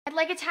I'd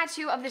like a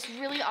tattoo of this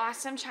really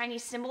awesome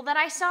Chinese symbol that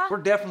I saw. We're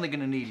definitely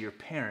gonna need your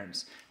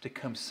parents to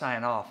come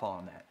sign off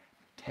on that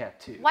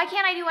tattoo. Why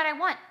can't I do what I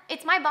want?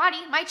 It's my body,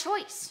 my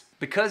choice.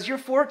 Because you're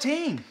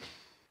 14.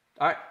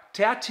 All right,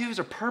 tattoos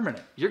are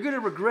permanent. You're gonna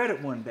regret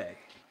it one day.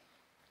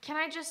 Can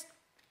I just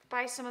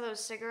buy some of those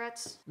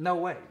cigarettes? No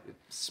way.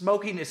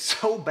 Smoking is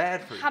so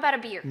bad for you. How about a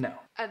beer? No.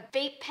 A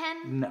vape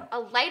pen? No. A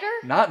lighter?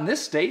 Not in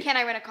this state. Can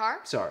I rent a car?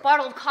 Sorry.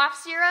 Bottle of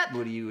cough syrup?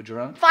 What are you, a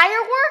drunk?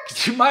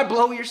 Fireworks? You might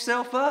blow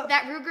yourself up.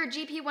 That Ruger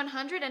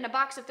GP100 and a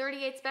box of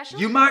 38 Special?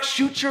 You might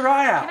shoot your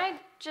eye out. Can I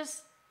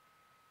just,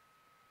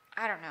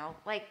 I don't know,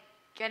 like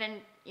get an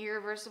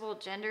irreversible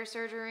gender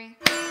surgery?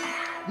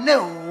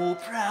 No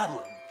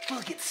problem.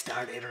 We'll get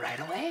started right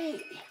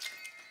away.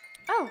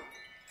 Oh,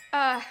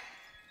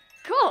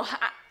 cool.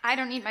 I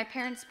don't need my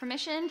parents'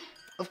 permission.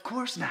 Of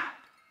course not.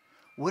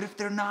 What if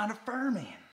they're non-affirming?